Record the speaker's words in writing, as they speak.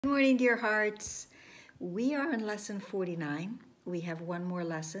Good morning, dear hearts. We are in lesson 49. We have one more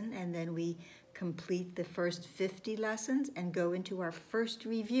lesson, and then we complete the first 50 lessons and go into our first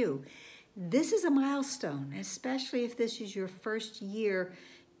review. This is a milestone, especially if this is your first year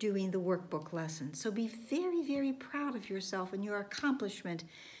doing the workbook lesson. So be very, very proud of yourself and your accomplishment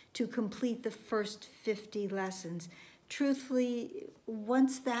to complete the first 50 lessons. Truthfully,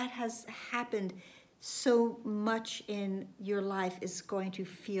 once that has happened, so much in your life is going to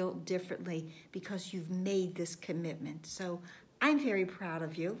feel differently because you've made this commitment. So I'm very proud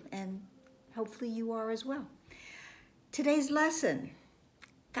of you, and hopefully you are as well. Today's lesson: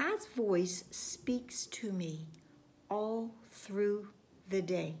 God's voice speaks to me all through the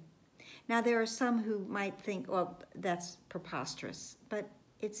day. Now, there are some who might think, well, that's preposterous, but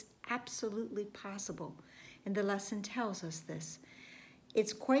it's absolutely possible. And the lesson tells us this.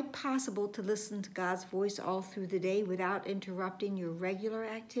 It's quite possible to listen to God's voice all through the day without interrupting your regular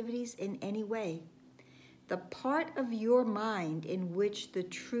activities in any way. The part of your mind in which the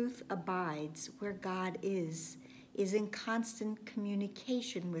truth abides, where God is in constant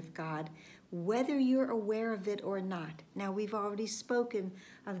communication with God, whether you're aware of it or not. Now, we've already spoken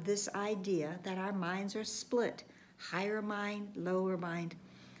of this idea that our minds are split, higher mind, lower mind.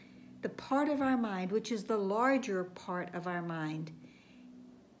 The part of our mind, which is the larger part of our mind,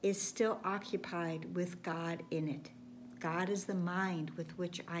 is still occupied with God in it. God is the mind with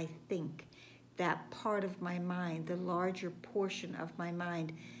which I think. That part of my mind, the larger portion of my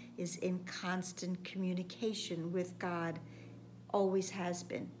mind, is in constant communication with God, always has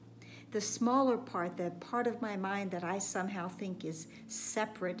been. The smaller part, the part of my mind that I somehow think is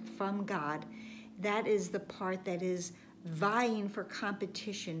separate from God, that is the part that is vying for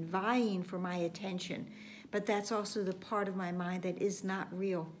competition, vying for my attention. But that's also the part of my mind that is not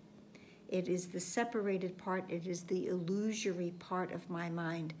real. It is the separated part. It is the illusory part of my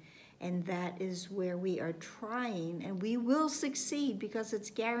mind. And that is where we are trying, and we will succeed because it's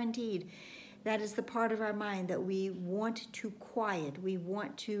guaranteed. That is the part of our mind that we want to quiet. We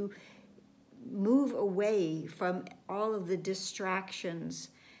want to move away from all of the distractions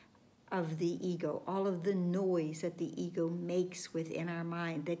of the ego, all of the noise that the ego makes within our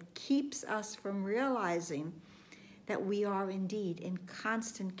mind that keeps us from realizing that we are indeed in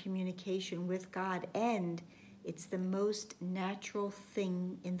constant communication with God, and it's the most natural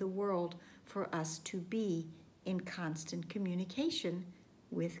thing in the world for us to be in constant communication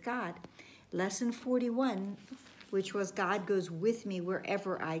with God. Lesson 41, which was God goes with me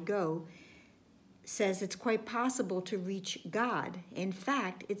wherever I go, says it's quite possible to reach God. In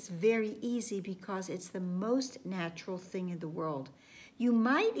fact, it's very easy because it's the most natural thing in the world. You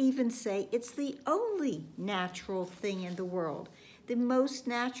might even say it's the only natural thing in the world. The most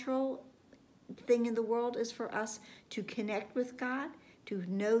natural thing in the world is for us to connect with God, to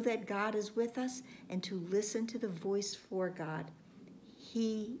know that God is with us, and to listen to the voice for God.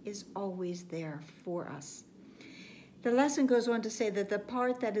 He is always there for us. The lesson goes on to say that the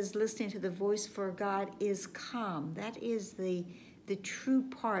part that is listening to the voice for God is calm. That is the true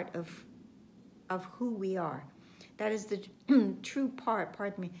part of who we are. That is the true part,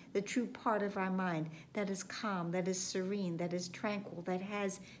 the true part of our mind that is calm, that is serene, that is tranquil, that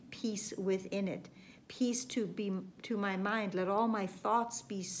has peace within it. Peace to my mind, let all my thoughts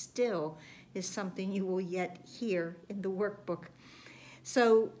be still, is something you will yet hear in the workbook.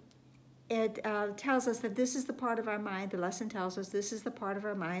 So it tells us that this is the part of our mind, the lesson tells us this is the part of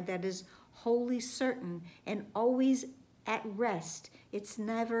our mind that is wholly certain and always at rest. It's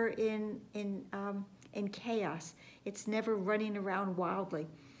never in chaos. It's never running around wildly.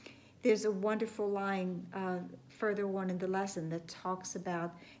 There's a wonderful line further on in the lesson that talks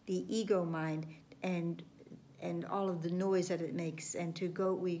about the ego mind and all of the noise that it makes, and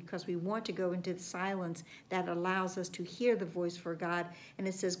because we want to go into the silence that allows us to hear the voice for God. And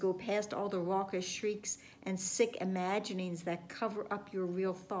it says, go past all the raucous shrieks and sick imaginings that cover up your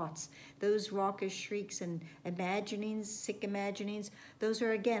real thoughts. Those raucous shrieks and imaginings, sick imaginings, those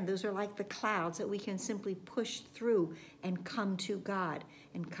are like the clouds that we can simply push through and come to God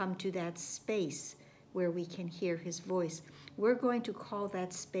and come to that space where we can hear his voice. We're going to call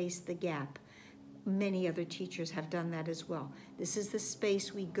that space the gap. Many other teachers have done that as well. This is the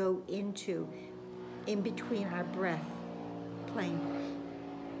space we go into in between our breath,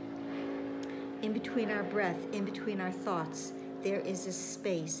 in between our breath, in between our thoughts. There is a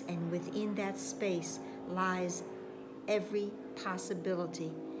space, and within that space lies every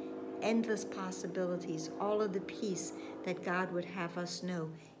possibility, endless possibilities. All of the peace that God would have us know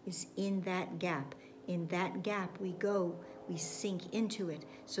is in that gap, In that gap, we go, we sink into it,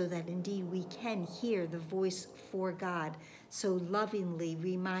 so that indeed we can hear the voice for God, so lovingly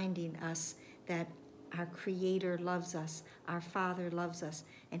reminding us that our Creator loves us, our Father loves us,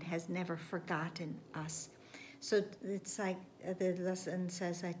 and has never forgotten us. So it's like the lesson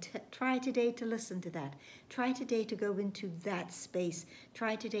says, try today to listen to that. Try today to go into that space.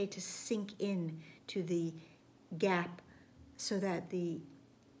 Try today to sink in to the gap, so that the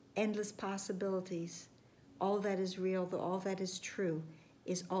endless possibilities, all that is real, all that is true,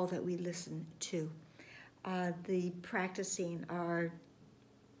 is all that we listen to. The practicing are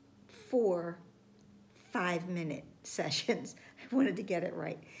 4 5-minute sessions. I wanted to get it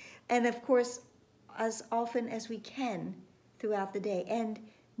right. And of course, as often as we can throughout the day, and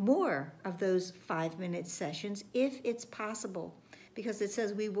more of those 5-minute sessions if it's possible, because it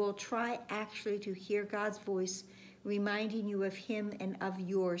says we will try actually to hear God's voice, reminding you of Him and of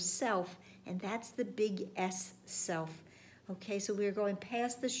yourself, and that's the big S, self. Okay, so we're going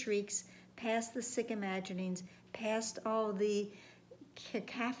past the shrieks, past the sick imaginings, past all the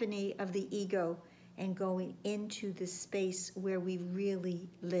cacophony of the ego, and going into the space where we really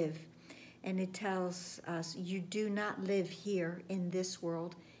live. And it tells us, you do not live here in this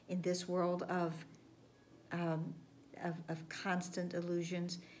world of constant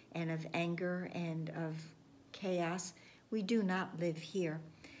illusions and of anger and of chaos. We do not live here.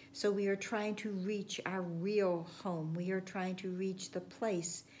 So we are trying to reach our real home. We are trying to reach the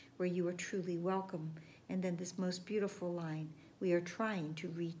place where you are truly welcome. And then this most beautiful line, we are trying to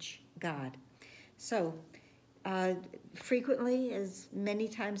reach God. So frequently, as many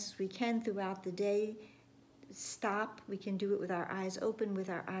times as we can throughout the day, stop. We can do it with our eyes open, with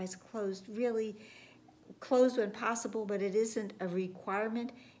our eyes closed, really closed when possible, but it isn't a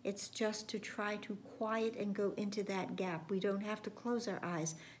requirement. It's just to try to quiet and go into that gap. We don't have to close our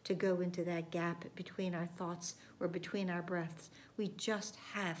eyes to go into that gap between our thoughts or between our breaths. We just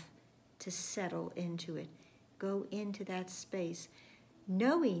have to settle into it. Go into that space,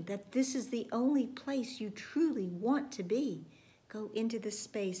 knowing that this is the only place you truly want to be. Go into the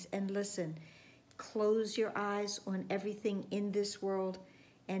space and listen. Close your eyes on everything in this world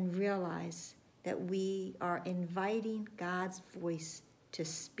and realize that we are inviting God's voice to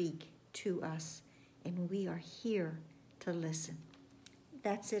speak to us, and we are here to listen.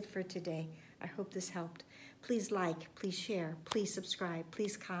 That's it for today. I hope this helped. Please like, please share, please subscribe,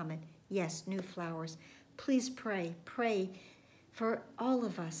 please comment. Yes, new flowers. Please pray. Pray for all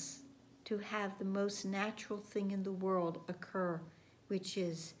of us to have the most natural thing in the world occur, which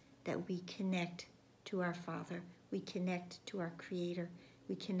is that we connect to our Father, we connect to our Creator,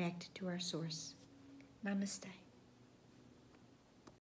 we connect to our Source. Namaste.